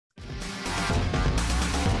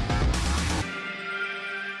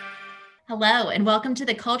Hello, and welcome to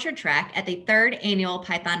the Culture Track at the third annual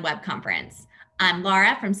Python Web Conference. I'm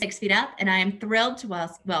Laura from 6 Feet Up, and I am thrilled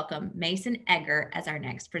to welcome Mason Egger as our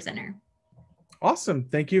next presenter. Awesome.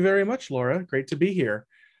 Thank you very much, Laura. Great to be here.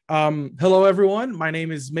 Hello, everyone. My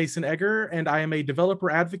name is Mason Egger, and I am a developer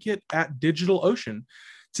advocate at DigitalOcean.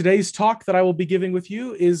 Today's talk that I will be giving with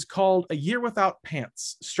you is called A Year Without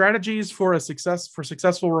Pants, Strategies for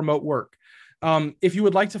Successful Remote Work. If you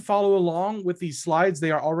would like to follow along with these slides,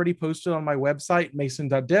 they are already posted on my website,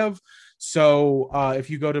 mason.dev. So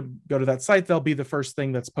if you go to that site, they'll be the first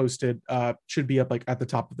thing that's posted, should be up like at the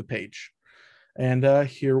top of the page. And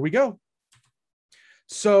here we go.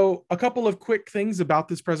 So a couple of quick things about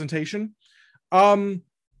this presentation.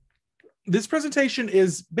 This presentation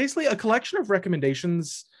is basically a collection of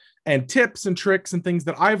recommendations and tips and tricks and things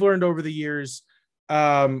that I've learned over the years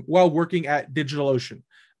while working at DigitalOcean.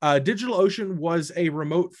 DigitalOcean was a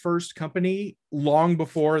remote first company long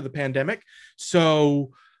before the pandemic.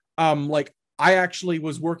 So I actually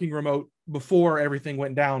was working remote before everything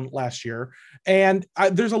went down last year. And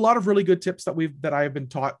there's a lot of really good tips that I have been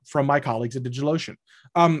taught from my colleagues at DigitalOcean.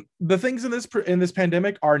 The things in this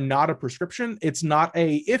pandemic are not a prescription. It's not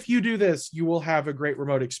if you do this, you will have a great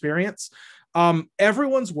remote experience.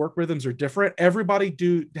 Everyone's work rhythms are different.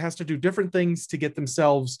 Everybody has to do different things to get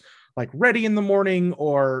themselves like ready in the morning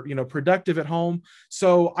or, productive at home.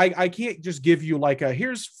 So I can't just give you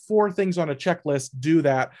here's 4 things on a checklist, do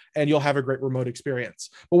that, and you'll have a great remote experience.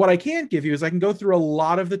 But what I can give you is I can go through a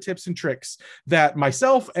lot of the tips and tricks that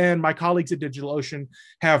myself and my colleagues at DigitalOcean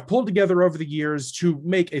have pulled together over the years to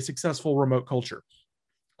make a successful remote culture.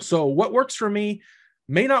 So what works for me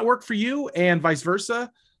may not work for you, and vice versa.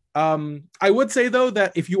 I would say though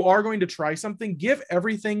that if you are going to try something, give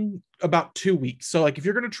everything about 2 weeks. So if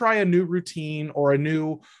you're going to try a new routine or a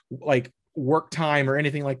new work time or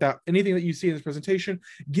anything like that, anything that you see in this presentation,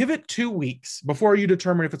 give it 2 weeks before you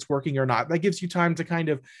determine if it's working or not. That gives you time to kind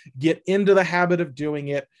of get into the habit of doing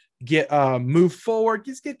it, move forward,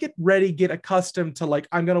 just get ready, get accustomed to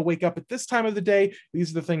I'm going to wake up at this time of the day.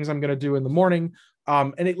 These are the things I'm going to do in the morning.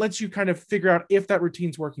 And it lets you kind of figure out if that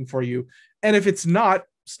routine's working for you. And if it's not,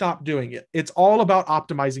 stop doing it. It's all about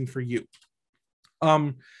optimizing for you.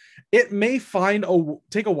 It may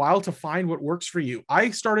take a while to find what works for you.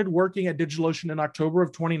 I started working at DigitalOcean in October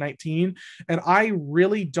of 2019, and I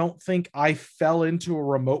really don't think I fell into a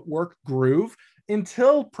remote work groove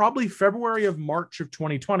until probably February of March of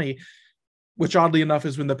 2020, which oddly enough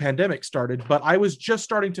is when the pandemic started. But I was just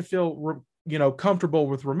starting to feel, comfortable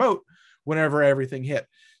with remote whenever everything hit.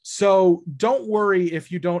 So don't worry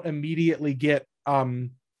if you don't immediately get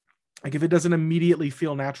if it doesn't immediately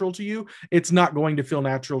feel natural to you. It's not going to feel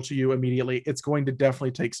natural to you immediately. It's going to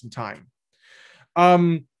definitely take some time.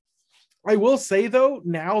 I will say though,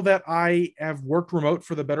 now that I have worked remote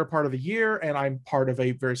for the better part of the year and I'm part of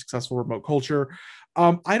a very successful remote culture,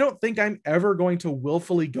 I don't think I'm ever going to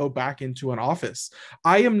willfully go back into an office.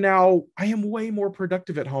 I am way more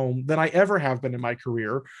productive at home than I ever have been in my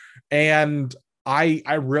career. And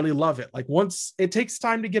I really love it. Once it takes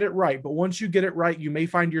time to get it right, but once you get it right, you may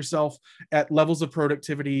find yourself at levels of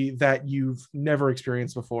productivity that you've never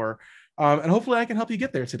experienced before. And hopefully I can help you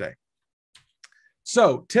get there today.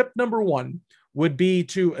 So tip number 1 would be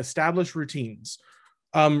to establish routines.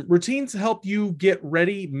 Routines help you get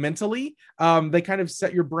ready mentally. They kind of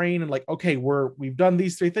set your brain and okay, we've done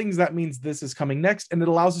these 3 things. That means this is coming next. And it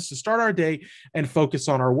allows us to start our day and focus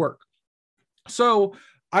on our work. So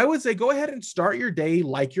I would say go ahead and start your day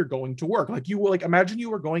like you're going to work. Imagine you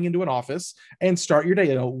were going into an office and start your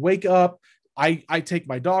day. Wake up. I take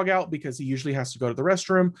my dog out because he usually has to go to the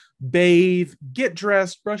restroom, bathe, get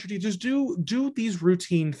dressed, brush your teeth, just do these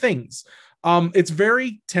routine things. It's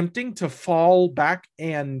very tempting to fall back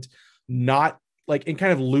and not and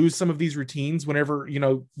kind of lose some of these routines whenever,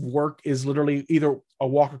 work is literally either a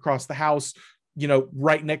walk across the house,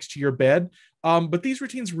 right next to your bed. But these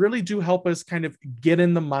routines really do help us kind of get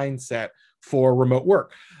in the mindset for remote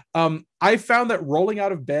work. I found that rolling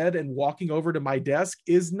out of bed and walking over to my desk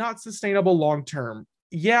is not sustainable long-term.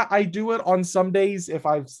 Yeah, I do it on some days if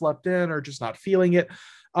I've slept in or just not feeling it.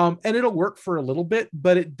 And it'll work for a little bit,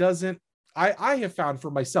 but it doesn't, I have found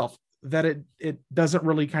for myself that it doesn't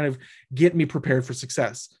really kind of get me prepared for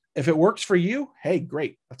success. If it works for you, hey,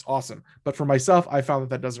 great, that's awesome. But for myself, I found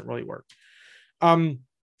that doesn't really work.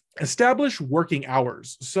 Establish working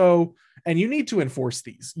hours. So, and you need to enforce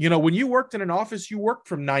these. When you worked in an office, you worked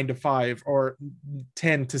from 9 to 5 or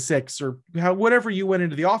 10 to 6 or whatever you went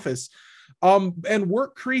into the office. And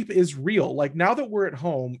work creep is real. Like now that we're at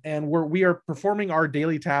home and we are performing our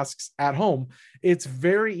daily tasks at home, it's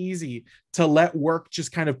very easy to let work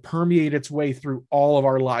just kind of permeate its way through all of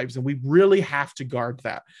our lives. And we really have to guard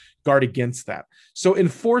against that. So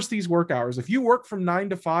enforce these work hours. If you work from 9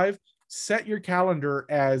 to 5, set your calendar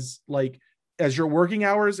as your working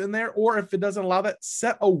hours in there, or if it doesn't allow that,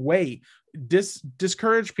 set a way.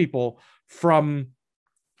 Discourage people from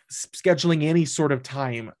scheduling any sort of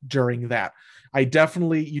time during that. You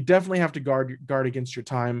definitely have to guard against your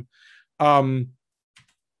time.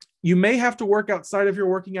 You may have to work outside of your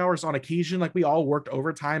working hours on occasion, like we all worked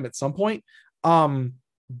overtime at some point,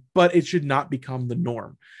 but it should not become the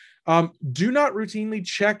norm. Do not routinely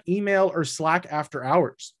check email or Slack after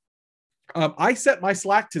hours. I set my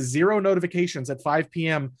Slack to 0 notifications at 5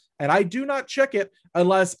 p.m. and I do not check it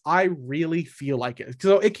unless I really feel like it.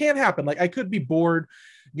 So it can happen. Like I could be bored,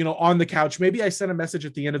 on the couch. Maybe I sent a message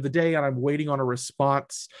at the end of the day and I'm waiting on a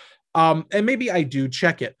response. And maybe I do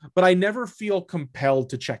check it, but I never feel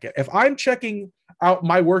compelled to check it. If I'm checking out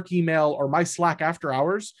my work email or my Slack after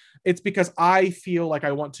hours, it's because I feel like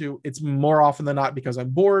I want to. It's more often than not because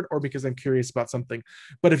I'm bored or because I'm curious about something.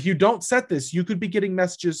 But if you don't set this, you could be getting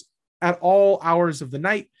messages at all hours of the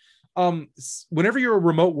night. Whenever you're a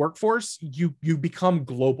remote workforce, you become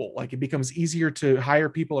global. Like it becomes easier to hire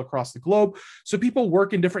people across the globe. So people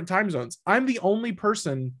work in different time zones. I'm the only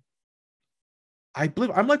person, I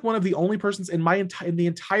believe I'm like one of the only persons in the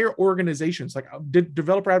entire organizations. Like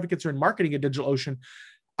developer advocates are in marketing at DigitalOcean.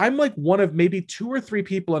 I'm like one of maybe 2 or 3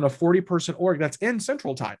 people in a 40-person org that's in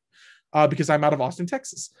Central Time, because I'm out of Austin,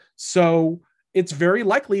 Texas. So it's very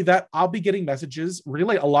likely that I'll be getting messages.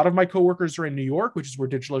 Really, a lot of my coworkers are in New York, which is where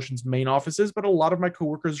DigitalOcean's main office is, but a lot of my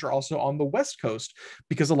coworkers are also on the West Coast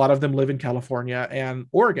because a lot of them live in California and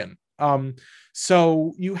Oregon.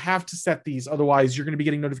 So you have to set these, otherwise you're going to be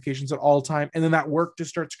getting notifications at all time, and then that work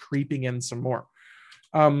just starts creeping in some more.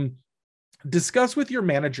 Discuss with your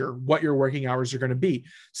manager what your working hours are going to be.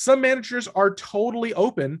 Some managers are totally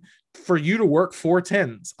open for you to work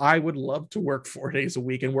 4/10s. I would love to work 4 days a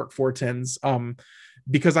week and work 4/10s,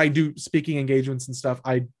 because I do speaking engagements and stuff.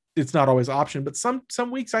 It's not always an option, but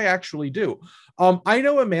some weeks I actually do. I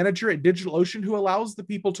know a manager at DigitalOcean who allows the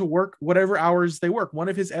people to work whatever hours they work. One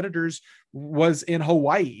of his editors was in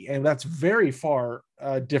Hawaii, and that's very far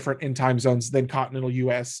different in time zones than continental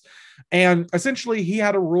US. And essentially, he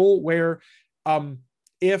had a rule where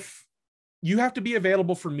if you have to be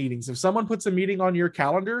available for meetings, if someone puts a meeting on your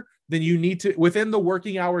calendar, then you need to, within the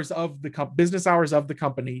working hours of the business hours of the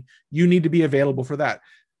company, you need to be available for that.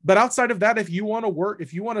 But outside of that, if you want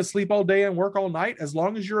to sleep all day and work all night, as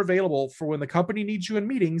long as you're available for when the company needs you in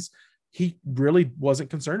meetings, he really wasn't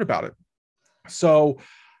concerned about it. So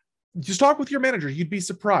just talk with your manager. You'd be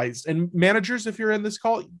surprised. And managers, if you're in this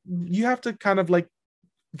call, you have to kind of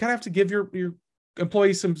have to give your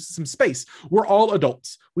employees some space. We're all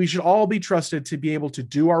adults. We should all be trusted to be able to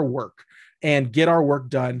do our work and get our work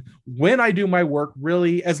done. When I do my work,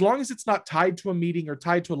 really, as long as it's not tied to a meeting or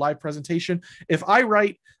tied to a live presentation, if I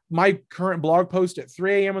write my current blog post at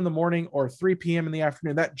 3 a.m. in the morning or 3 p.m. in the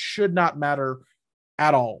afternoon, that should not matter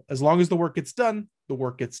at all. As long as the work gets done, the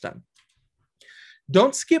work gets done.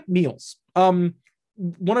 Don't skip meals. One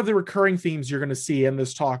of the recurring themes you're going to see in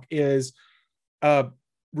this talk is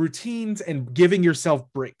routines and giving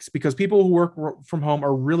yourself breaks, because people who work from home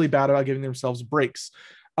are really bad about giving themselves breaks.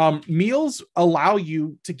 Meals allow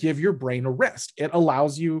you to give your brain a rest. It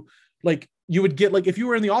allows you, like you would get, like if you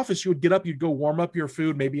were in the office, you would get up, you'd go warm up your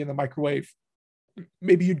food, maybe in the microwave.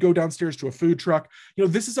 Maybe you'd go downstairs to a food truck.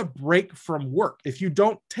 This is a break from work. If you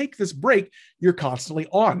don't take this break, you're constantly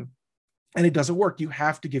on, and it doesn't work. You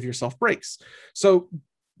have to give yourself breaks. So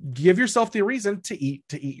give yourself the reason to eat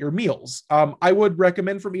your meals. I would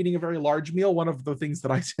recommend from eating a very large meal. One of the things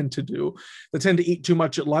that I tend to do, I tend to eat too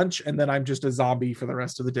much at lunch, and then I'm just a zombie for the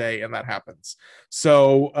rest of the day, and that happens.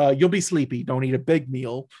 So you'll be sleepy. Don't eat a big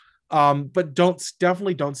meal, but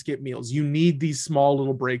definitely don't skip meals. You need these small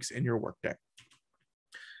little breaks in your workday.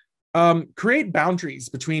 Create boundaries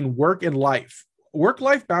between work and life.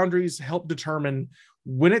 Work-life boundaries help determine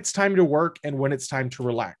when it's time to work and when it's time to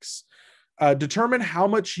relax. Determine how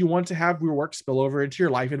much you want to have your work spill over into your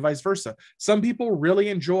life and vice versa. Some people really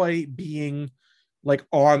enjoy being like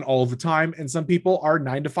on all the time, and some people are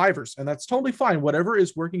 9-to-5ers, and that's totally fine. Whatever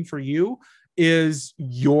is working for you is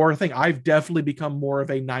your thing. I've definitely become more of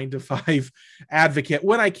a 9-to-5 advocate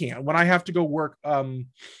when I can. When I have to go work,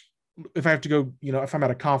 if I have to go, if I'm at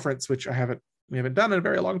a conference, which we haven't done in a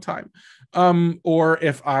very long time, or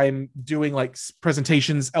if I'm doing like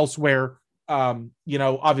presentations elsewhere,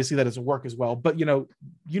 Obviously that doesn't work as well, but you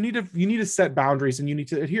need to set boundaries, and you need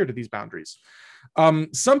to adhere to these boundaries.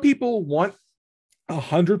 Some people want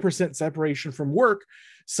 100% separation from work.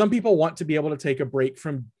 Some people want to be able to take a break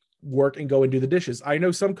from work and go and do the dishes. I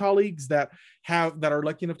know some colleagues that are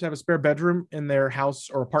lucky enough to have a spare bedroom in their house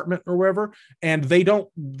or apartment or wherever, and they don't,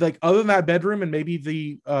 like, other than that bedroom and maybe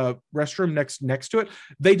the restroom next to it,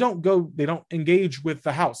 they don't engage with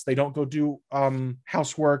the house. They don't go do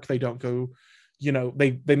housework. They don't go,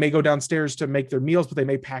 they may go downstairs to make their meals, but they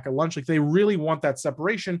may pack a lunch. Like, they really want that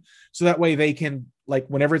separation, so that way they can, like,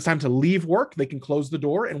 whenever it's time to leave work, they can close the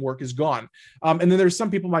door and work is gone. And then there's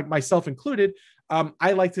some people, like myself included,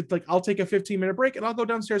 I like to, like, I'll take a 15-minute break and I'll go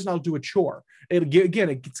downstairs and I'll do a chore.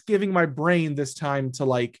 It's giving my brain this time to,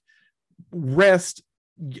 like, rest,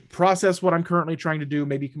 process what I'm currently trying to do,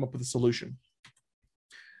 maybe come up with a solution.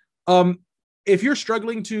 If you're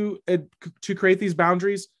struggling to create these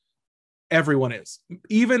boundaries, everyone is,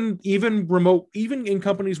 even remote, even in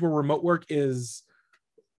companies where remote work is,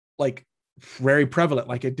 like, very prevalent,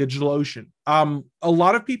 like a DigitalOcean. A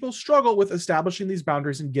lot of people struggle with establishing these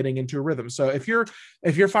boundaries and getting into a rhythm. So if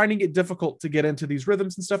you're finding it difficult to get into these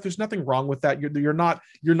rhythms and stuff, there's nothing wrong with that. You're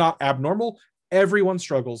not abnormal. Everyone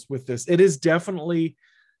struggles with this. It is definitely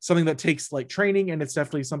something that takes, like, training, and it's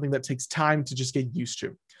definitely something that takes time to just get used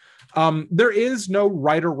to. There is no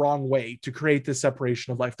right or wrong way to create this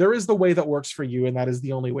separation of life. There is the way that works for you, and that is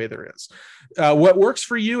the only way there is. What works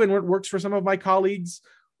for you and what works for some of my colleagues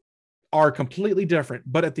are completely different.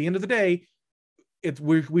 But at the end of the day,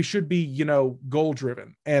 we should be, goal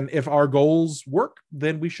driven. And if our goals work,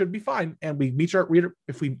 then we should be fine. And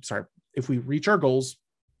if we reach our goals,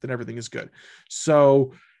 then everything is good.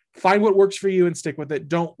 So find what works for you and stick with it.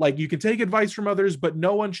 Don't, like, you can take advice from others, but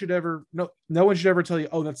no one should ever tell you,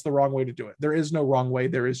 oh, that's the wrong way to do it. There is no wrong way.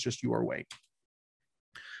 There is just your way.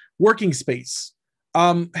 Working space.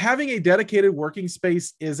 Having a dedicated working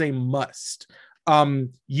space is a must.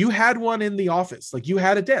 You had one in the office, like, you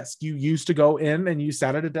had a desk. You used to go in and you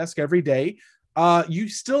sat at a desk every day. You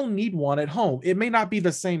still need one at home. It may not be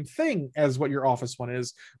the same thing as what your office one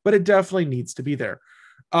is, but it definitely needs to be there.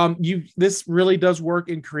 This really does work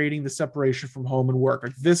in creating the separation from home and work.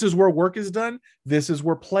 Like, this is where work is done. This is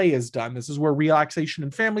where play is done. This is where relaxation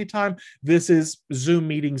and family time. This is Zoom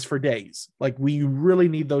meetings for days. Like, we really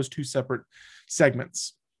need those two separate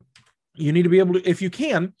segments. You need to be able to, if you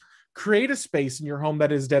can, create a space in your home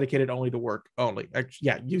that is dedicated only to work only.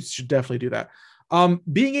 Yeah, you should definitely do that.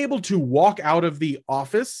 Being able to walk out of the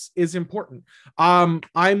office is important. I'm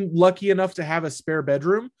lucky enough to have a spare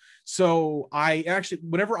bedroom. So I actually,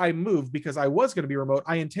 whenever I moved, because I was going to be remote,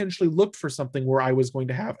 I intentionally looked for something where I was going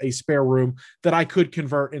to have a spare room that I could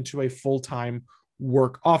convert into a full-time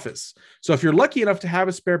work office. So if you're lucky enough to have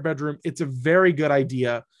a spare bedroom, it's a very good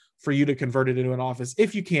idea for you to convert it into an office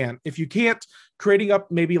if you can. If you can't, creating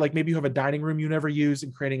up, maybe you have a dining room you never use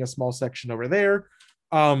and creating a small section over there.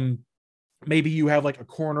 Maybe you have, like, a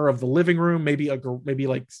corner of the living room, maybe like,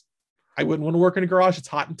 I wouldn't want to work in a garage. It's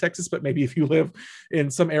hot in Texas, but maybe if you live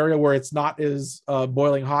in some area where it's not as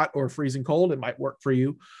boiling hot or freezing cold, it might work for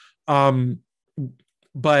you.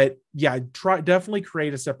 But yeah, definitely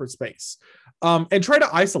create a separate space. And try to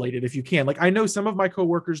isolate it if you can. Like, I know some of my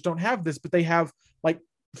coworkers don't have this, but they have, like,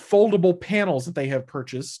 foldable panels that they have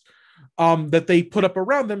purchased that they put up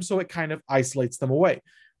around them, so it kind of isolates them away.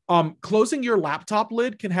 Closing your laptop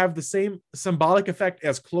lid can have the same symbolic effect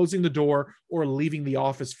as closing the door or leaving the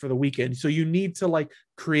office for the weekend. So you need to, like,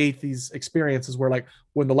 create these experiences where, like,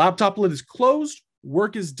 when the laptop lid is closed,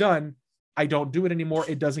 work is done. I don't do it anymore.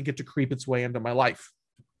 It doesn't get to creep its way into my life.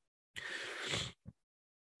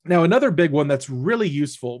 Now, another big one that's really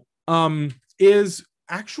useful is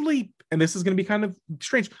actually, and this is going to be kind of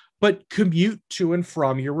strange, but commute to and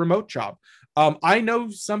from your remote job. I know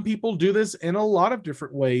some people do this in a lot of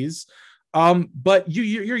different ways, but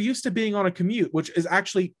you're used to being on a commute, which is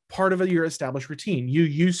actually part of your established routine. You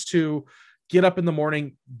used to get up in the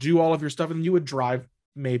morning, do all of your stuff, and you would drive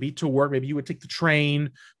maybe to work. Maybe you would take the train.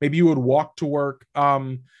 Maybe you would walk to work.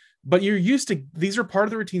 But you're used to, these are part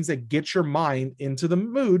of the routines that get your mind into the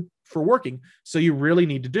mood for working. So you really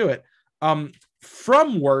need to do it.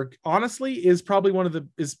 From work, honestly, is probably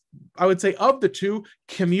I would say, of the two,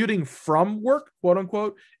 commuting from work, quote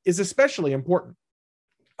unquote, is especially important.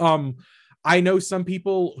 I know some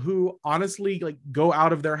people who honestly, like, go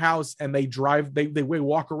out of their house and they drive, they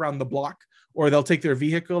walk around the block, or they'll take their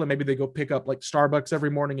vehicle and maybe they go pick up, like, Starbucks every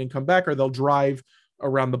morning and come back, or they'll drive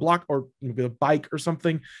around the block, or maybe a bike or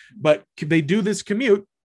something, but they do this commute.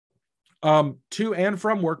 to and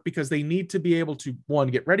from work, because they need to be able to, one,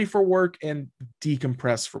 get ready for work and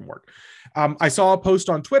decompress from work. I saw a post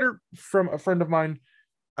on Twitter from a friend of mine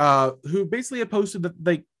who basically had posted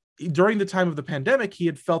that during the time of the pandemic, he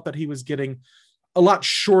had felt that he was getting a lot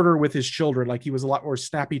shorter with his children. Like, he was a lot more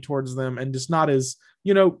snappy towards them and just not as,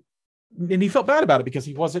 and he felt bad about it because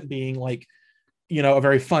he wasn't being like, a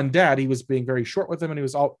very fun dad. He was being very short with them, and he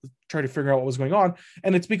was all trying to figure out what was going on.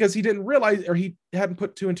 And it's because he didn't realize, or he hadn't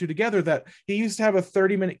put two and two together, that he used to have a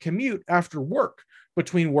 30-minute commute after work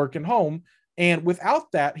between work and home. And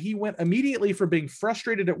without that, he went immediately from being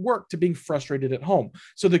frustrated at work to being frustrated at home.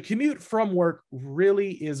 So the commute from work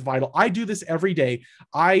really is vital. I do this every day.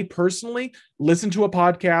 I personally listen to a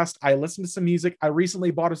podcast. I listen to some music. I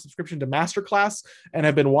recently bought a subscription to Masterclass and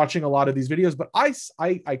have been watching a lot of these videos, but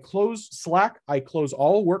I close Slack. I close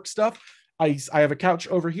all work stuff. I have a couch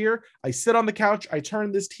over here. I sit on the couch. I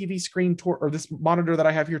turn this TV screen or this monitor that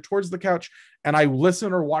I have here towards the couch, and I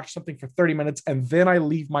listen or watch something for 30 minutes. And then I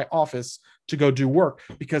leave my office to go do work,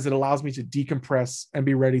 because it allows me to decompress and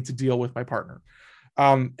be ready to deal with my partner.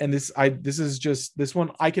 And this is just this one.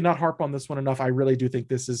 I cannot harp on this one enough. I really do think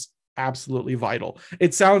this is absolutely vital.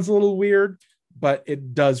 It sounds a little weird, but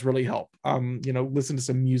it does really help. Listen to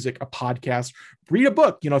some music, a podcast, read a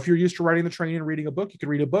book. If you're used to riding the train and reading a book, you can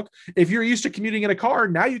read a book. If you're used to commuting in a car,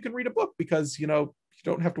 now you can read a book, because, you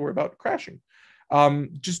don't have to worry about crashing.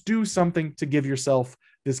 Just do something to give yourself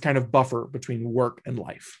this kind of buffer between work and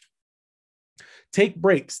life. Take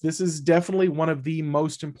breaks. This is definitely one of the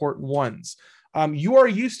most important ones. You are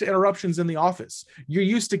used to interruptions in the office. You're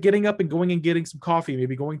used to getting up and going and getting some coffee,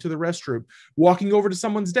 maybe going to the restroom, walking over to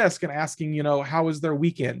someone's desk and asking, how was their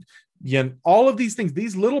weekend? All of these things,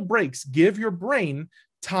 these little breaks give your brain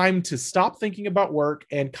time to stop thinking about work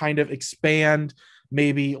and kind of expand,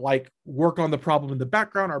 maybe like work on the problem in the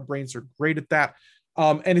background. Our brains are great at that.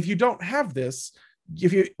 And if you don't have this,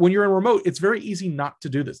 when you're in remote, it's very easy not to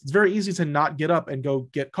do this. It's very easy to not get up and go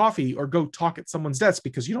get coffee or go talk at someone's desk,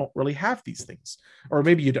 because you don't really have these things. Or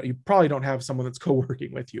maybe you probably don't have someone that's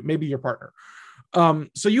co-working with you, maybe your partner.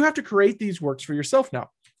 So you have to create these works for yourself now.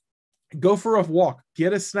 Go for a walk,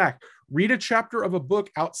 get a snack, read a chapter of a book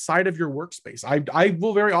outside of your workspace. I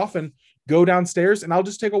will very often go downstairs and I'll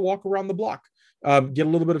just take a walk around the block, get a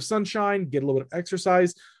little bit of sunshine, get a little bit of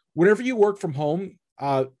exercise. Whenever you work from home,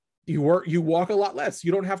 you walk a lot less.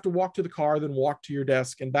 You don't have to walk to the car, then walk to your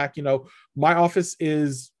desk and back. My office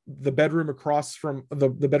is the bedroom across from the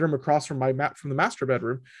bedroom across from from the master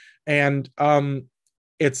bedroom. And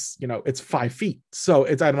it's 5 feet. So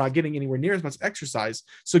I'm not getting anywhere near as much exercise.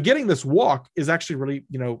 So getting this walk is actually really,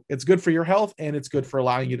 it's good for your health, and it's good for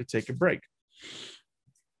allowing you to take a break.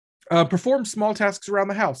 Perform small tasks around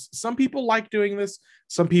the house. Some people like doing this.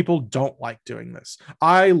 Some people don't like doing this.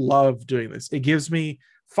 I love doing this. It gives me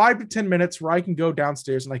 5 to 10 minutes where I can go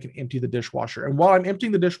downstairs and I can empty the dishwasher. And while I'm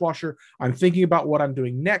emptying the dishwasher, I'm thinking about what I'm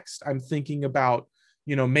doing next. I'm thinking about,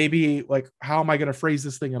 maybe like, how am I going to phrase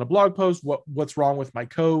this thing in a blog post? What's wrong with my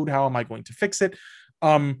code? How am I going to fix it?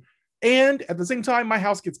 And at the same time, my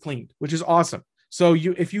house gets cleaned, which is awesome. So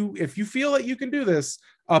if you feel that you can do this,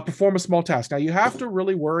 perform a small task. Now you have to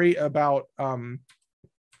really worry about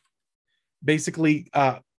basically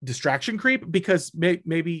distraction creep, because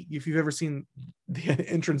maybe if you've ever seen the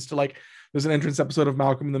entrance to there's an entrance episode of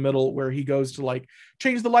Malcolm in the Middle where he goes to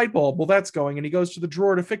change the light bulb. Well, that's going, and he goes to the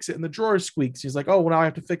drawer to fix it, and the drawer squeaks. He's like, oh, well, now I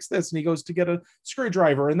have to fix this. And he goes to get a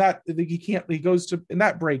screwdriver, and he goes to, and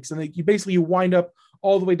that breaks. And you wind up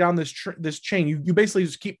all the way down this chain. You basically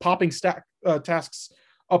just keep popping tasks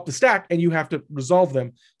up the stack, and you have to resolve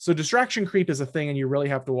them. So distraction creep is a thing, and you really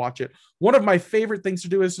have to watch it. One of my favorite things to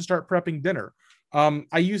do is to start prepping dinner.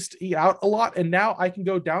 I used to eat out a lot, and now I can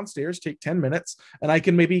go downstairs, take 10 minutes, and I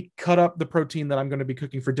can maybe cut up the protein that I'm going to be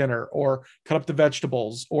cooking for dinner, or cut up the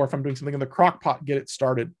vegetables, or if I'm doing something in the crock pot, get it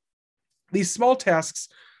started. These small tasks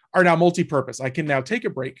are now multi-purpose. I can now take a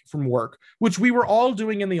break from work, which we were all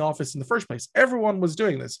doing in the office in the first place. Everyone was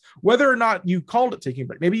doing this, whether or not you called it taking a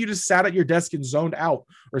break. Maybe you just sat at your desk and zoned out,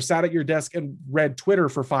 or sat at your desk and read Twitter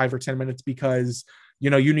for 5 or 10 minutes because,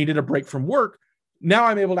 you needed a break from work. Now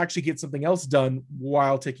I'm able to actually get something else done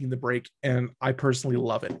while taking the break, and I personally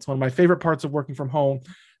love it. It's one of my favorite parts of working from home,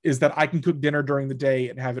 is that I can cook dinner during the day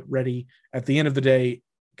and have it ready at the end of the day.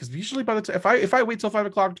 Because usually by the time, if I wait till 5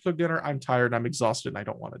 o'clock to cook dinner, I'm tired, I'm exhausted, and I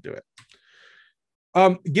don't want to do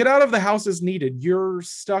it. Get out of the house as needed. You're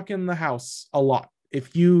stuck in the house a lot.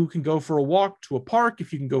 If you can go for a walk to a park,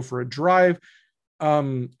 if you can go for a drive,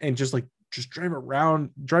 and just drive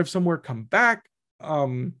around, drive somewhere, come back,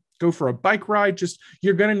 go for a bike ride,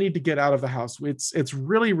 you're going to need to get out of the house. It's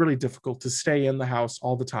really, really difficult to stay in the house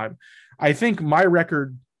all the time. I think my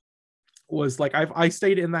record was like I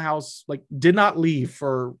stayed in the house, like did not leave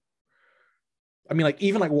for, I mean, like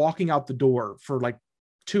even like walking out the door for like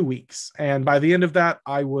 2 weeks. And by the end of that,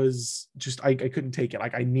 I was just, I couldn't take it.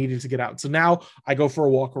 Like I needed to get out. So now I go for a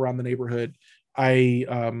walk around the neighborhood. I,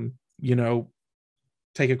 you know,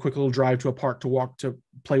 take a quick little drive to a park to walk to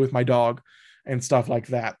play with my dog and stuff like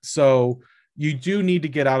that. So you do need to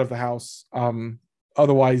get out of the house.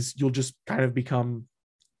 Otherwise you'll just kind of become,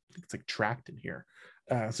 it's like trapped in here.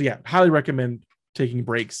 So yeah, highly recommend taking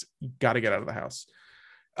breaks. You got to get out of the house.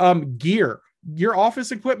 Gear, your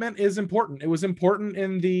office equipment is important. It was important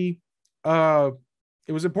in the office.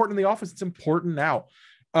 It's important now.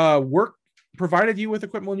 Work provided you with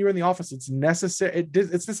equipment when you were in the office. It's necessary.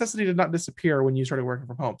 Its necessity did not disappear when you started working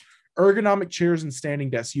from home. Ergonomic chairs and standing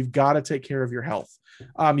desks. You've got to take care of your health.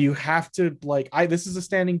 You have to, like, this is a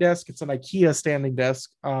standing desk. It's an IKEA standing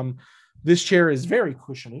desk. This chair is very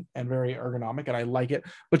cushiony and very ergonomic, and I like it,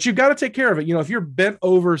 but you've got to take care of it. You know, if you're bent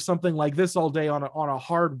over something like this all day on a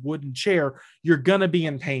hard wooden chair, you're going to be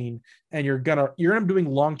in pain, and you're going to be doing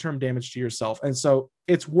long-term damage to yourself. And so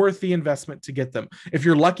it's worth the investment to get them. If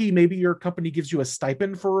you're lucky, maybe your company gives you a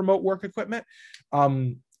stipend for remote work equipment.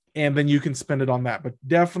 And then you can spend it on that, but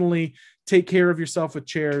definitely take care of yourself with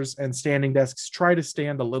chairs and standing desks. Try to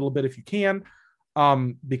stand a little bit if you can.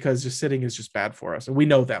 Because just sitting is just bad for us. And we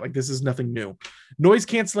know that, like, this is nothing new. Noise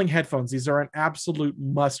canceling headphones. These are an absolute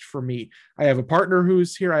must for me. I have a partner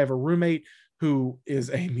who's here. I have a roommate who is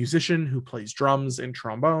a musician who plays drums and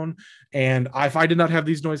trombone. And if I did not have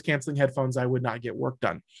these noise canceling headphones, I would not get work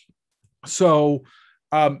done. So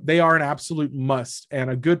they are an absolute must. And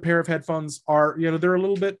a good pair of headphones are, you know, they're a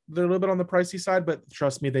little bit on the pricey side, but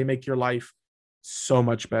trust me, they make your life so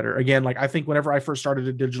much better. Again, like I think whenever I first started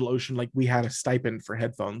at DigitalOcean, like we had a stipend for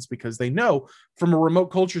headphones because they know from a remote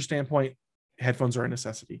culture standpoint, headphones are a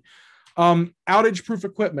necessity. Outage proof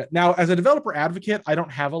equipment. Now, as a developer advocate, I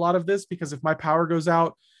don't have a lot of this because if my power goes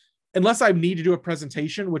out, unless I need to do a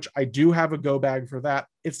presentation, which I do have a go bag for that,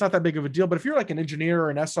 it's not that big of a deal. But if you're like an engineer or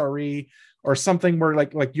an SRE or something where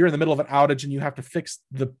like you're in the middle of an outage and you have to fix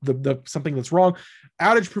the something that's wrong,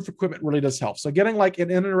 outage proof equipment really does help. So getting like an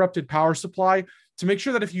uninterrupted power supply to make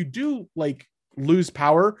sure that if you do like lose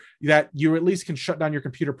power, that you at least can shut down your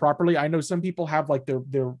computer properly. I know some people have like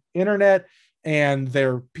their internet and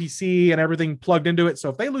their PC and everything plugged into it. So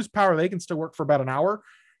if they lose power, they can still work for about an hour.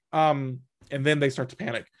 And then they start to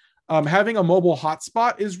panic. Having a mobile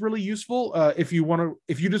hotspot is really useful if you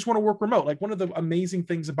just want to work remote. Like one of the amazing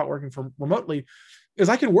things about working from remotely is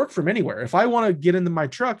I can work from anywhere. If I want to get into my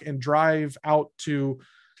truck and drive out to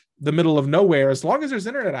the middle of nowhere, as long as there's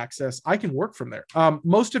internet access, I can work from there.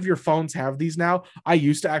 Most of your phones have these now. I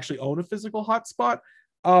used to actually own a physical hotspot,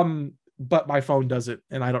 but my phone does it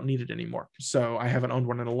and I don't need it anymore. So I haven't owned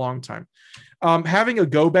one in a long time. Having a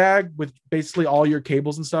go bag with basically all your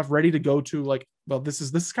cables and stuff ready to go to, like, well, this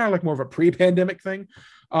is kind of like more of a pre-pandemic thing.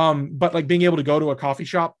 But like being able to go to a coffee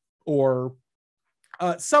shop or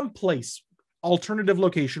some place, alternative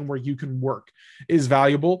location where you can work is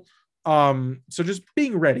valuable. So just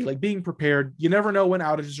being ready, like being prepared. You never know when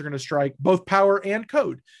outages are going to strike, both power and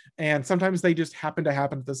code. And sometimes they just happen to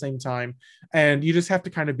happen at the same time. And you just have to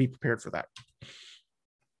kind of be prepared for that.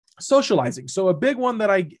 Socializing. So a big one that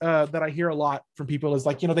I hear a lot from people is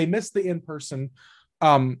like, you know, they miss the in-person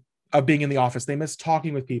of being in the office. They miss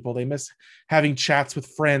talking with people. They miss having chats with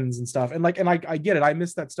friends and stuff. And I get it. I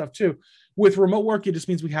miss that stuff too. With remote work, it just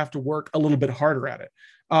means we have to work a little bit harder at it.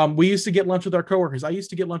 We used to get lunch with our coworkers. I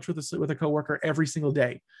used to get lunch with a coworker every single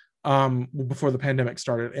day before the pandemic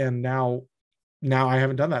started. And now I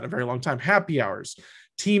haven't done that in a very long time. Happy hours,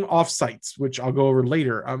 team offsites, which I'll go over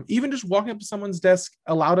later. Even just walking up to someone's desk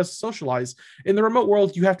allowed us to socialize. In the remote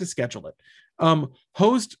world, you have to schedule it.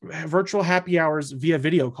 Host virtual happy hours via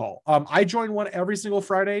video call. I join one every single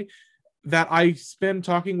Friday that I spend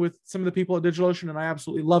talking with some of the people at DigitalOcean, and I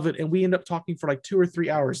absolutely love it. And we end up talking for like 2 or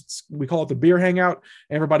 3 hours. We call it the beer hangout.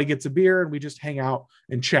 Everybody gets a beer and we just hang out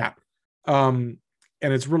and chat. And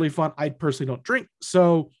it's really fun. I personally don't drink,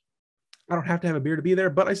 so I don't have to have a beer to be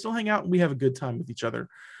there, but I still hang out and we have a good time with each other.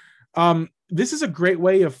 This is a great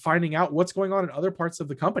way of finding out what's going on in other parts of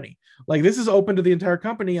the company. Like this is open to the entire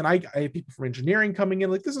company, and I have people from engineering coming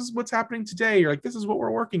in, like, this is what's happening today, or like, this is what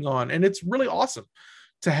we're working on. And it's really awesome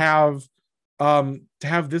to have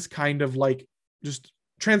this kind of like just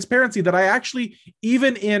transparency that I actually,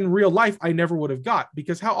 even in real life, I never would have got,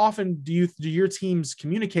 because how often do your teams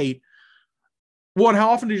communicate Well, and how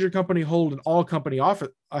often does your company hold an all company office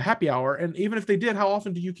a happy hour? And even if they did, how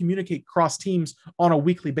often do you communicate cross teams on a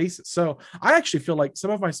weekly basis? So I actually feel like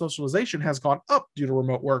some of my socialization has gone up due to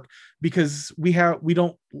remote work because we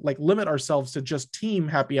don't like limit ourselves to just team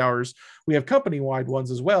happy hours. We have company wide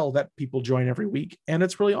ones as well that people join every week, and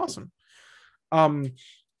it's really awesome. um,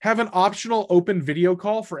 have an optional open video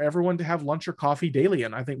call for everyone to have lunch or coffee daily.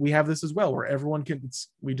 And I think we have this as well, where everyone can,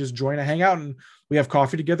 we just join a hangout and we have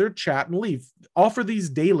coffee together, chat, and leave. Offer these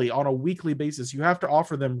daily on a weekly basis. You have to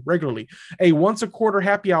offer them regularly. A once a quarter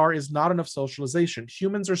happy hour is not enough socialization.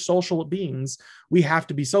 Humans are social beings. We have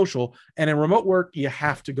to be social. And in remote work, you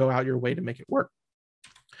have to go out your way to make it work.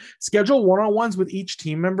 Schedule one-on-ones with each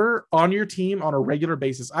team member on your team on a regular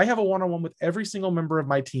basis. I have a one-on-one with every single member of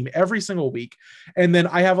my team every single week. And then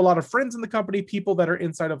I have a lot of friends in the company, people that are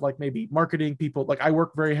inside of like maybe marketing people. Like I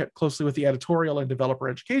work very closely with the editorial and developer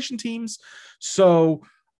education teams. So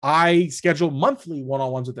I schedule monthly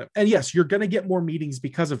one-on-ones with them. And yes, you're going to get more meetings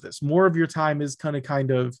because of this. More of your time is kind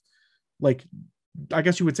of like, I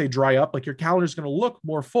guess you would say dry up. Like your calendar is going to look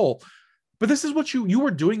more full. But this is what you were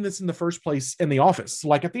doing this in the first place in the office.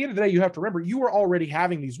 Like at the end of the day, you have to remember you were already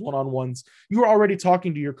having these one-on-ones. You were already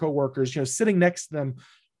talking to your coworkers, sitting next to them,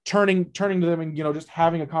 turning to them and, just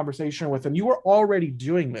having a conversation with them. You were already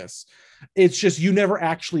doing this. It's just you never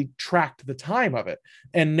actually tracked the time of it.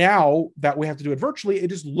 And now that we have to do it virtually, it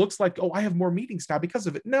just looks like, oh, I have more meetings now because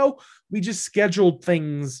of it. No, we just scheduled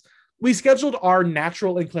things. We scheduled our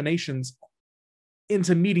natural inclinations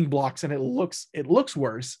into meeting blocks, and it looks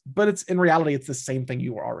worse, but it's in reality it's the same thing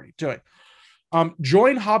you were already doing.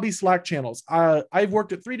 Join hobby Slack channels. I've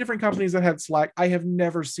worked at 3 different companies that had Slack. I have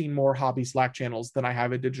never seen more hobby Slack channels than I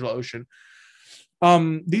have at DigitalOcean.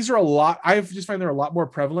 These are a lot. I've just find they're a lot more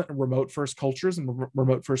prevalent in remote first cultures and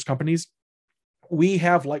remote first companies. We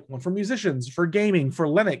have like one for musicians, for gaming, for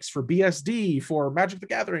Linux, for BSD, for Magic the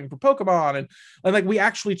Gathering, for Pokemon. And like we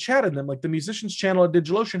actually chat in them. Like the musicians channel at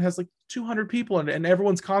DigitalOcean has like 200 people and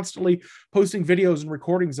everyone's constantly posting videos and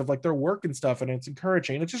recordings of like their work and stuff. And it's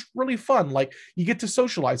encouraging. It's just really fun. Like you get to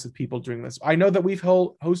socialize with people doing this. I know that we've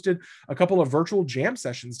hosted a couple of virtual jam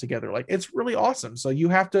sessions together. Like it's really awesome. So you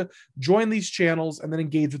have to join these channels and then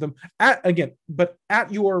engage with them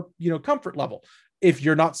at your, comfort level. If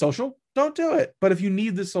you're not social, don't do it. But if you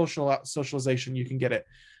need the socialization, you can get it.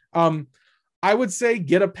 I would say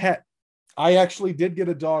get a pet. I actually did get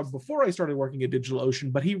a dog before I started working at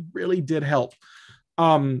DigitalOcean, but he really did help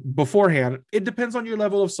beforehand. It depends on your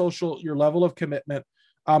level of your level of commitment.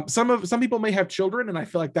 Some people may have children, and I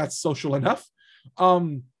feel like that's social enough.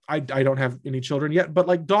 I don't have any children yet, but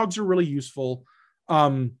like dogs are really useful.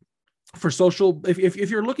 For social, if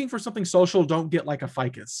you're looking for something social, don't get like a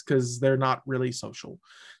ficus because they're not really social.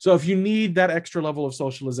 So if you need that extra level of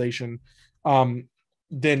socialization,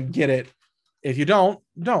 then get it. If you don't.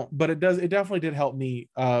 But it definitely did help me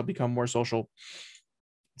become more social.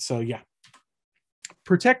 So yeah.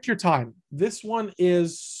 Protect your time. This one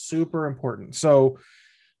is super important. So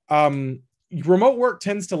remote work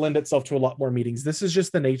tends to lend itself to a lot more meetings. This is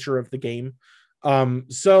just the nature of the game.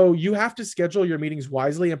 So you have to schedule your meetings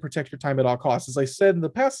wisely and protect your time at all costs. As I said in the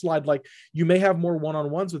past slide, like you may have more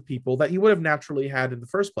one-on-ones with people that you would have naturally had in the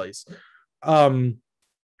first place.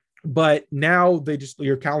 But now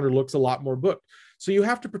your calendar looks a lot more booked. So you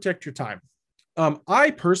have to protect your time. I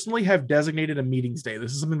personally have designated a meetings day.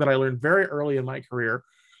 This is something that I learned very early in my career.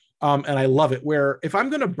 And I love it, where if I'm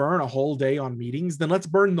going to burn a whole day on meetings, then let's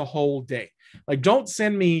burn the whole day. Like, don't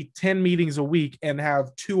send me 10 meetings a week and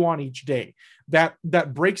have 2 on each day.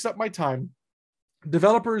 That breaks up my time.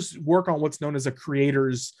 Developers work on what's known as a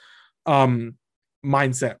creator's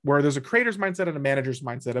mindset, where there's a creator's mindset and a manager's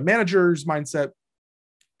mindset. A manager's mindset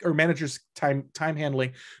or manager's time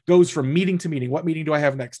handling goes from meeting to meeting. What meeting do I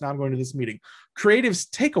have next? Now I'm going to this meeting. Creatives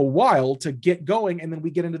take a while to get going, and then we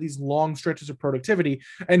get into these long stretches of productivity.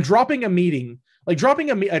 And dropping a meeting,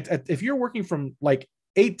 if you're working from like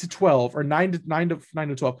 8 to 12 or 9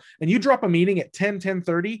 to 12, and you drop a meeting at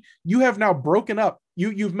 10:30, you have now broken up.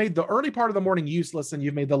 You've made the early part of the morning useless, and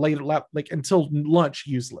you've made the late until lunch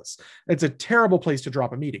useless. It's a terrible place to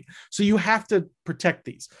drop a meeting. So you have to protect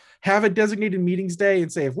these. Have a designated meetings day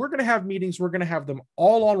and say, if we're going to have meetings, we're going to have them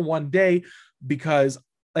all on one day,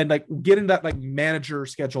 and like get in that like manager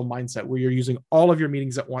schedule mindset where you're using all of your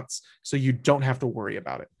meetings at once, so you don't have to worry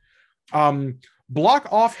about it. Block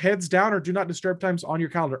off heads down or do not disturb times on your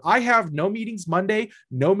calendar. I have no meetings Monday,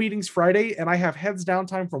 no meetings Friday, and I have heads down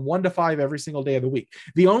time from 1 to 5 every single day of the week.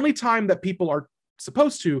 The only time that people are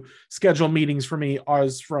supposed to schedule meetings for me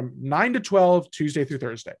is from 9 to 12, Tuesday through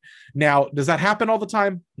Thursday. Now, does that happen all the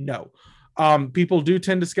time? No. People do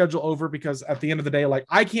tend to schedule over because at the end of the day, like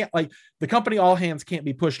I can't, like the company all hands can't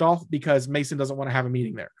be pushed off because Mason doesn't want to have a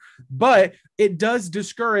meeting there. But it does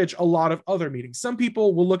discourage a lot of other meetings. Some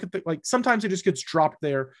people will look at the, like sometimes it just gets dropped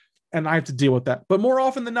there and I have to deal with that. But more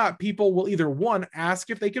often than not, people will either one, ask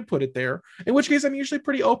if they could put it there, in which case I'm usually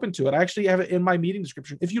pretty open to it. I actually have it in my meeting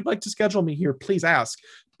description. If you'd like to schedule me here, please ask.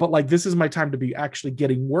 But like, this is my time to be actually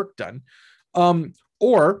getting work done.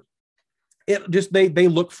 Or it just, they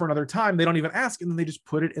look for another time. They don't even ask. And then they just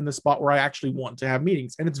put it in the spot where I actually want to have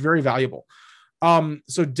meetings. And it's very valuable.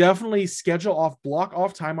 So definitely schedule off, block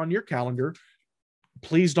off time on your calendar.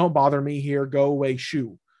 Please don't bother me here. Go away,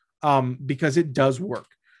 shoo. Because it does work.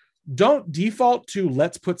 Don't default to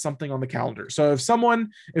let's put something on the calendar. So if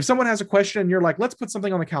someone has a question and you're like, let's put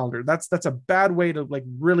something on the calendar, that's a bad way to like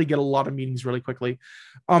really get a lot of meetings really quickly.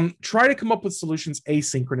 Try to come up with solutions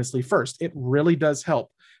asynchronously first. It really does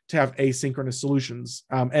help to have asynchronous solutions.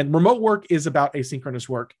 And remote work is about asynchronous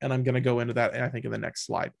work. And I'm going to go into that, I think, in the next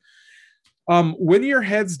slide. When your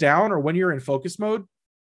head's down or when you're in focus mode,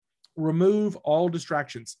 remove all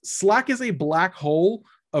distractions. Slack is a black hole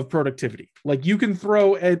of productivity. Like you can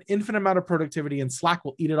throw an infinite amount of productivity and Slack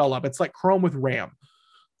will eat it all up. It's like Chrome with RAM.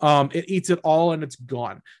 It eats it all and it's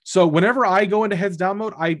gone. So whenever I go into heads down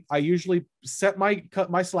mode, I usually set my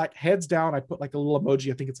Slack heads down. I put like a little emoji.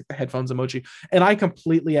 I think it's like the headphones emoji, and I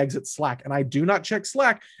completely exit Slack and I do not check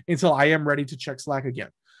Slack until I am ready to check Slack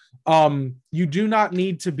again. You do not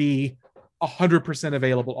need to be 100%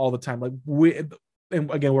 available all the time. Like and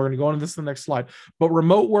again, we're going to go into this in the next slide, but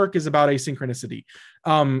remote work is about asynchronicity.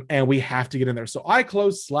 And we have to get in there. So I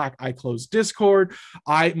close Slack, I close Discord.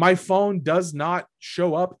 My phone does not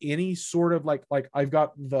show up any sort of like I've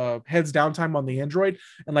got the heads down time on the Android,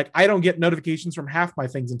 and like I don't get notifications from half my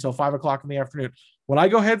things until 5 o'clock in the afternoon. When I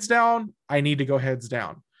go heads down, I need to go heads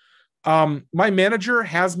down. My manager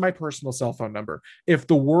has my personal cell phone number. If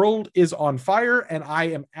the world is on fire and I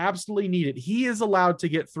am absolutely needed, he is allowed to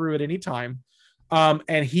get through at any time.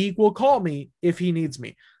 And he will call me if he needs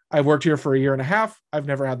me. I've worked here for 1.5 years. I've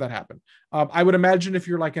never had that happen. I would imagine if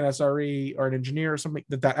you're like an SRE or an engineer or something,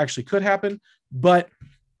 that actually could happen. But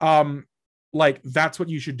like that's what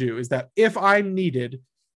you should do, is that if I'm needed,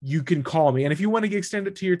 you can call me. And if you want to extend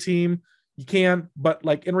it to your team, you can. But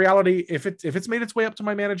like in reality, if it's made its way up to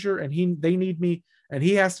my manager and they need me and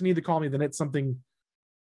he has to need to call me, then it's something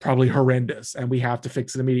probably horrendous and we have to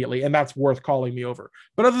fix it immediately, and that's worth calling me over.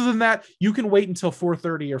 But other than that, you can wait until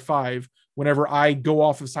 4:30 or 5 whenever I go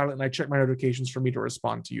off of silent and I check my notifications for me to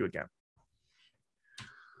respond to you again.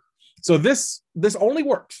 So this only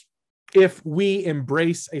works if we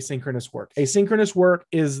embrace asynchronous work. Asynchronous work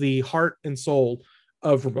is the heart and soul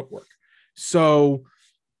of remote work. So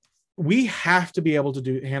we have to be able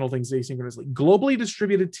to handle things asynchronously. Globally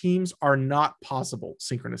distributed teams are not possible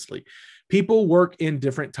synchronously. People work in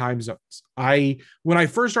different time zones. When I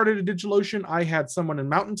first started at DigitalOcean, I had someone in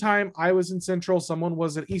Mountain Time, I was in Central, someone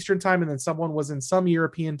was at Eastern Time, and then someone was in some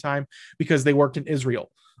European time because they worked in Israel.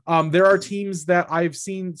 There are teams that I've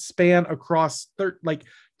seen span across like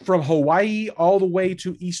from Hawaii all the way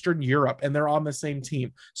to Eastern Europe, and they're on the same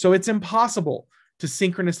team. So it's impossible to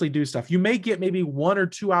synchronously do stuff. You may get maybe 1 or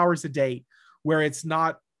 2 hours a day where it's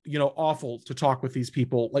not, awful to talk with these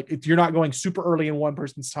people. Like if you're not going super early in one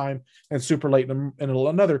person's time and super late in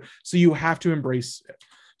another. So you have to embrace it.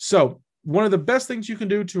 So one of the best things you can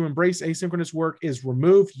do to embrace asynchronous work is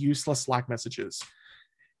remove useless Slack messages.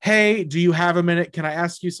 Hey, do you have a minute? Can I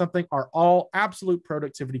ask you something? Are all absolute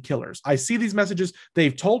productivity killers. I see these messages.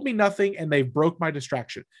 They've told me nothing and they've broke my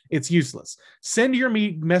distraction. It's useless. Send your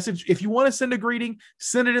message. If you want to send a greeting,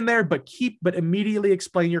 send it in there, but immediately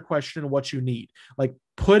explain your question and what you need. Like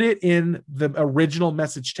put it in the original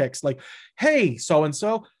message text. Like, hey,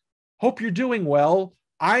 so-and-so, hope you're doing well.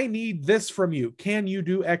 I need this from you. Can you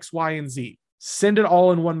do X, Y, and Z? Send it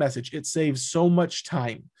all in one message. It saves so much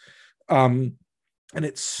time. And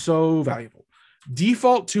it's so valuable.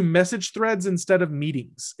 Default to message threads instead of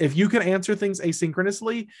meetings. If you can answer things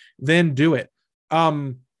asynchronously, then do it.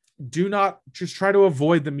 Do not just try to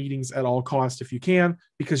avoid the meetings at all costs if you can,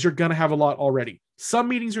 because you're going to have a lot already. Some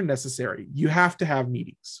meetings are necessary. You have to have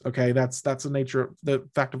meetings. Okay. That's the nature of the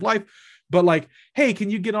fact of life. But like, hey, can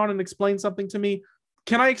you get on and explain something to me?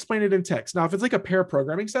 Can I explain it in text? Now, if it's like a pair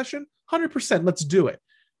programming session, 100%, let's do it.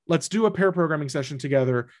 Let's do a pair programming session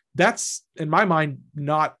together. That's in my mind,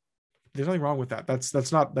 there's nothing wrong with that.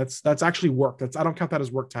 That's actually work. I don't count that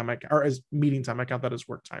as work time or as meeting time. I count that as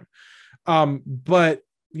work time. But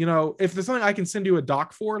if there's something I can send you a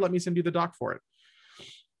doc for, let me send you the doc for it.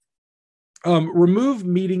 Remove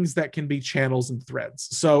meetings that can be channels and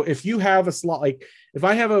threads. So if you have a slot, like if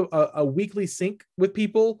I have a weekly sync with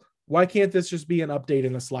people, Why can't this just be an update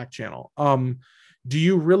in a Slack channel? Do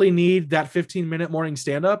you really need that 15-minute morning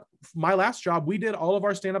stand-up? My last job, we did all of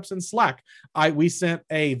our stand-ups in Slack. We sent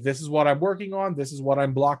this is what I'm working on, this is what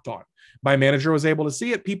I'm blocked on. My manager was able to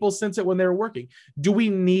see it. People sense it when they're working. Do we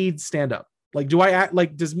need stand-up? Like, do I act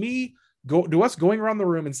like, do us going around the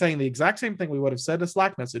room and saying the exact same thing we would have said to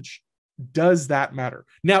Slack message, does that matter?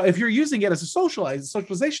 Now, if you're using it as a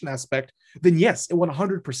socialization aspect, then yes, it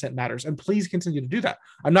 100% matters. And please continue to do that.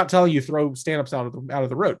 I'm not telling you throw stand-ups out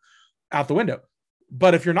the window.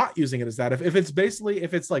 But if you're not using it as that, if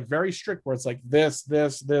it's like very strict where it's like this, then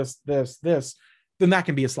that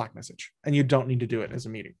can be a Slack message and you don't need to do it as a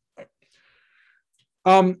meeting.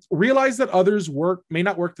 Realize that others may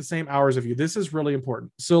not work the same hours of you. This is really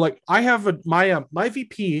important. So like I have my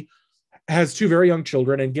VP has 2 very young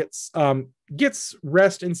children and gets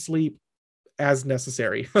rest and sleep as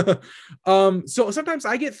necessary. So sometimes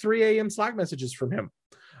I get 3 a.m. Slack messages from him.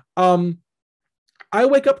 I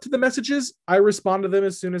wake up to the messages. I respond to them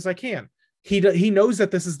as soon as I can. He knows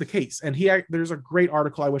that this is the case, and there's a great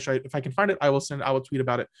article. If I can find it, I will tweet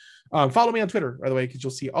about it. Follow me on Twitter, by the way, because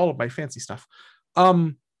you'll see all of my fancy stuff.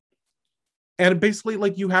 And basically,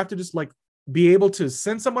 like, you have to just like be able to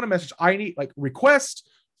send someone a message. I need like request,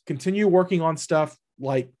 continue working on stuff,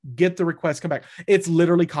 like get the request, come back. It's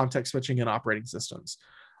literally context switching in operating systems.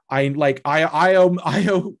 IO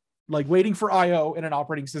like waiting for IO in an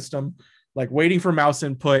operating system, like waiting for mouse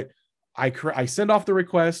input. I send off the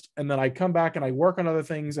request and then I come back and I work on other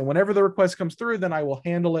things. And whenever the request comes through, then I will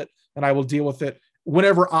handle it and I will deal with it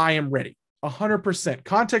whenever I am ready. 100%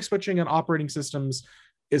 context switching in operating systems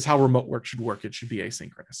is how remote work should work. It should be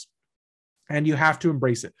asynchronous and you have to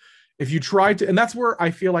embrace it. If you try to, and that's where I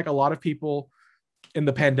feel like a lot of people in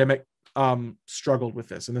the pandemic struggled with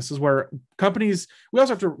this. And this is where companies, we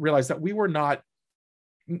also have to realize that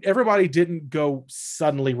everybody didn't go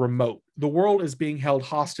suddenly remote. The world is being held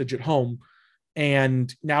hostage at home.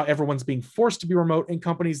 And now everyone's being forced to be remote, and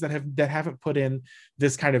companies that haven't put in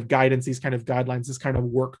this kind of guidance, these kind of guidelines, this kind of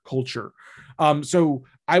work culture. So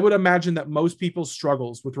I would imagine that most people's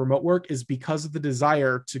struggles with remote work is because of the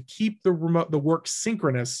desire to keep the work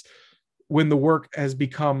synchronous when the work has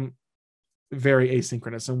become very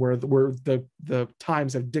asynchronous and where the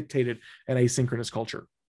times have dictated an asynchronous culture.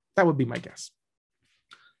 That would be my guess.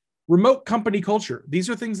 Remote company culture. These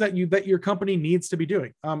are things that your company needs to be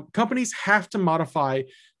doing. Companies have to modify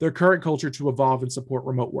their current culture to evolve and support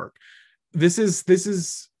remote work. This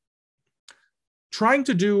is trying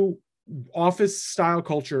to do office style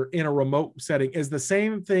culture in a remote setting is the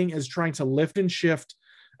same thing as trying to lift and shift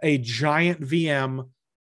a giant VM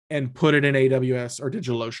and put it in AWS or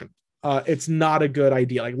DigitalOcean. It's not a good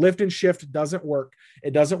idea. Like lift and shift doesn't work.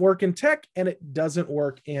 It doesn't work in tech and it doesn't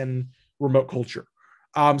work in remote culture.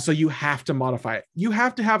 So you have to modify it. You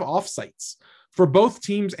have to have offsites for both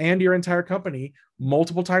teams and your entire company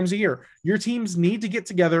multiple times a year. Your teams need to get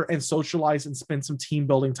together and socialize and spend some team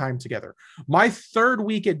building time together. My 3rd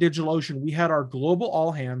week at DigitalOcean, we had our global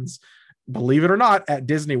all hands, believe it or not, at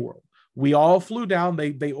Disney World. We all flew down.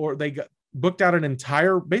 They got booked out an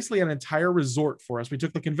entire resort for us. We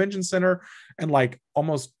took the convention center and like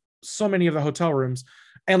almost so many of the hotel rooms.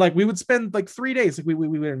 And like we would spend like 3 days. Like we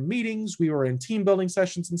were in meetings, we were in team building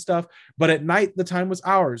sessions and stuff. But at night, the time was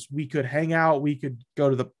ours. We could hang out, we could go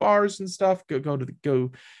to the bars and stuff,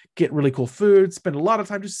 go get really cool food, spend a lot of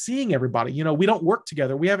time just seeing everybody. You know, we don't work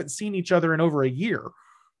together. We haven't seen each other in over a year.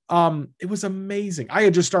 It was amazing. I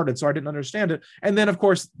had just started, so I didn't understand it. And then, of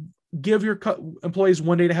course, give your employees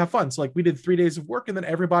 1 day to have fun. So like we did 3 days of work and then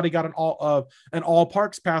everybody got an all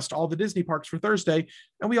parks pass to all the Disney parks for Thursday.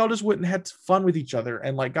 And we all just went and had fun with each other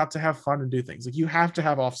and like got to have fun and do things. Like you have to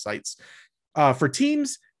have offsites. For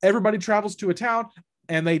teams, everybody travels to a town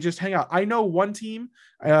and they just hang out. I know one team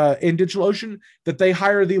in DigitalOcean that they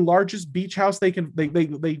hire the largest beach house they can, they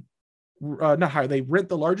rent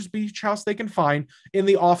the largest beach house they can find in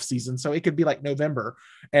the off season. So it could be like November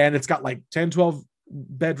and it's got like 10, 12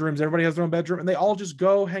 bedrooms. Everybody has their own bedroom and they all just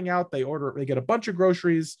go hang out. They get a bunch of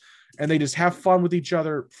groceries and they just have fun with each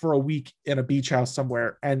other for a week in a beach house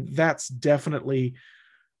somewhere. And that's definitely,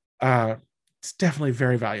 it's definitely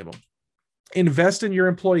very valuable. Invest in your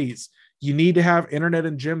employees. You need to have internet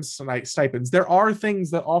and gym stipends. There are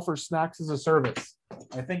things that offer snacks as a service.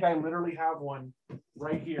 I think I literally have one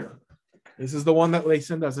right here. This is the one that they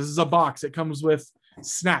send us. This is a box. It comes with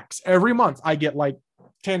snacks. Every month I get like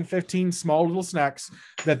 10, 15 small little snacks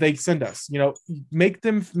that they send us. You know, make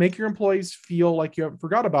your employees feel like you haven't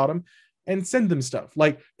forgot about them and send them stuff.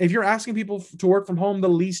 Like if you're asking people to work from home, the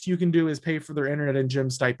least you can do is pay for their internet and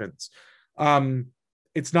gym stipends.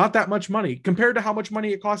 It's not that much money compared to how much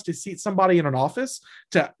money it costs to seat somebody in an office,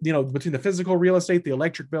 to, between the physical real estate, the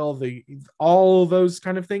electric bill, all those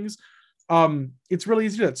kind of things. It's really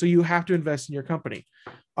easy to do that. So you have to invest in your company.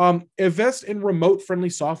 Invest in remote friendly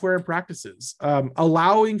software and practices.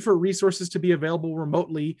 Allowing for resources to be available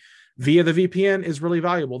remotely via the VPN is really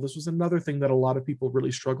valuable. This was another thing that a lot of people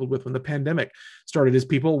really struggled with when the pandemic started, is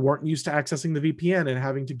people weren't used to accessing the VPN and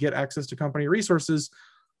having to get access to company resources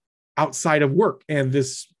outside of work. And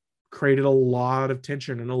this created a lot of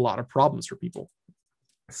tension and a lot of problems for people.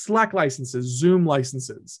 Slack licenses, Zoom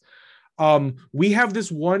licenses. We have this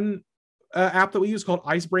one app that we use called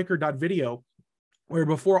icebreaker.video, where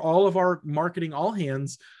before all of our marketing all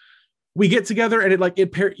hands, we get together and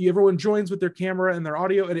everyone joins with their camera and their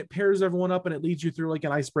audio, and it pairs everyone up and it leads you through like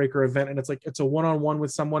an icebreaker event. And it's a one-on-one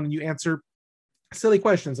with someone, and you answer silly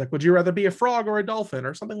questions like, would you rather be a frog or a dolphin,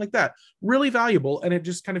 or something like that. Really valuable. And it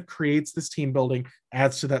just kind of creates this team building,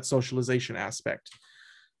 adds to that socialization aspect.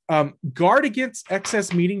 Guard against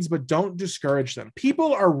excess meetings, but don't discourage them.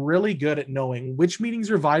 People are really good at knowing which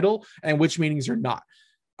meetings are vital and which meetings are not.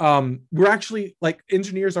 We're actually, like,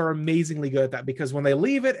 engineers are amazingly good at that, because when they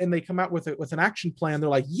leave it and they come out with an action plan, they're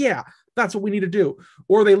like, yeah, that's what we need to do.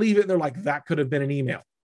 Or they leave it and they're like, that could have been an email.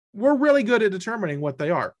 We're really good at determining what they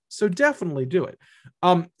are. So definitely do it.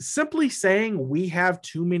 Simply saying we have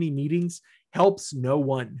too many meetings helps no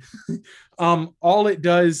one. All it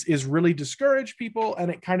does is really discourage people,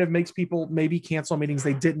 and it kind of makes people maybe cancel meetings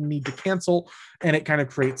they didn't need to cancel, and it kind of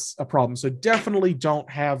creates a problem. So definitely don't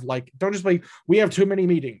just like, we have too many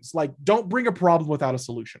meetings. Like, don't bring a problem without a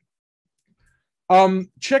solution.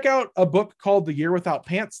 Check out a book called The Year Without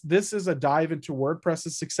Pants. This is a dive into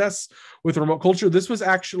WordPress's success with remote culture. This was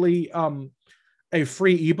actually a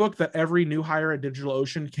free ebook that every new hire at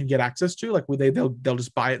DigitalOcean can get access to. Like, they'll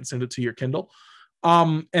just buy it and send it to your Kindle.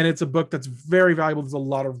 And it's a book that's very valuable. There's a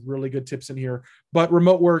lot of really good tips in here, but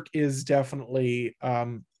remote work is definitely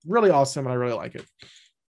really awesome, and I really like it.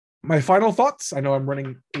 My final thoughts, I know I'm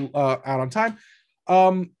running out on time.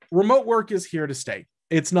 Remote work is here to stay.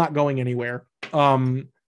 It's not going anywhere.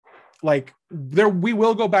 We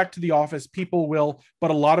will go back to the office, people will,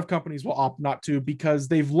 but a lot of companies will opt not to, because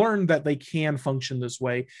they've learned that they can function this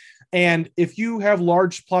way. And if you have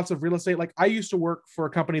large plots of real estate, like I used to work for a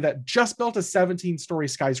company that just built a 17-story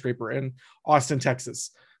skyscraper in Austin,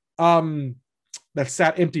 Texas, that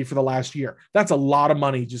sat empty for the last year. That's a lot of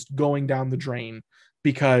money just going down the drain,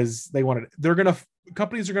 because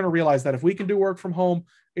companies are going to realize that if we can do work from home,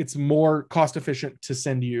 it's more cost efficient to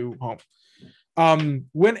send you home.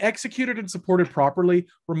 When executed and supported properly,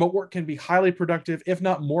 remote work can be highly productive, if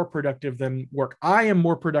not more productive than work. I am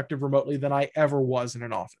more productive remotely than I ever was in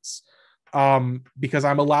an office, because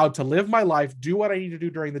I'm allowed to live my life, do what I need to do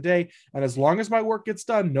during the day. And as long as my work gets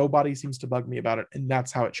done, nobody seems to bug me about it. And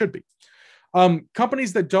that's how it should be.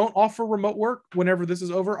 Companies that don't offer remote work, whenever this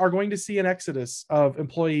is over, are going to see an exodus of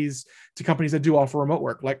employees to companies that do offer remote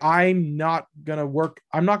work. Like, I'm not going to work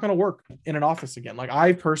in an office again. Like,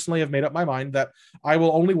 I personally have made up my mind that I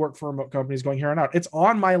will only work for remote companies going here on out. It's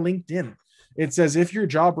on my LinkedIn. It says, if your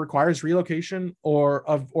job requires relocation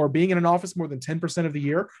or being in an office more than 10% of the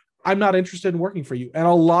year, I'm not interested in working for you. And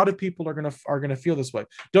a lot of people are gonna feel this way.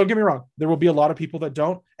 Don't get me wrong. There will be a lot of people that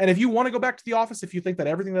don't. And if you want to go back to the office, if you think that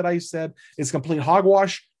everything that I said is complete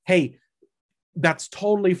hogwash, hey, that's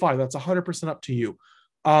totally fine. That's 100% up to you.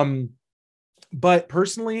 But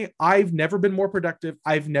personally, I've never been more productive.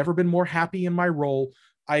 I've never been more happy in my role.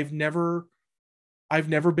 I've never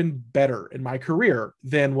been better in my career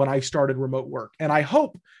than when I started remote work. And I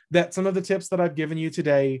hope that some of the tips that I've given you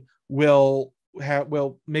today will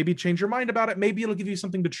maybe change your mind about it. Maybe it'll give you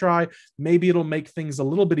something to try. Maybe it'll make things a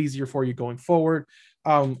little bit easier for you going forward.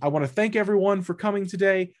 I want to thank everyone for coming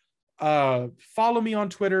today. Follow me on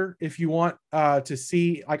Twitter if you want to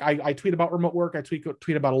see, like, I tweet about remote work. I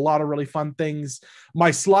tweet about a lot of really fun things.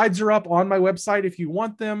 My slides are up on my website if you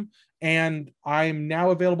want them. And I'm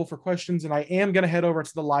now available for questions, and I am going to head over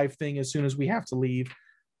to the live thing as soon as we have to leave.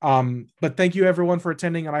 But thank you everyone for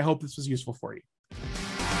attending, and I hope this was useful for you.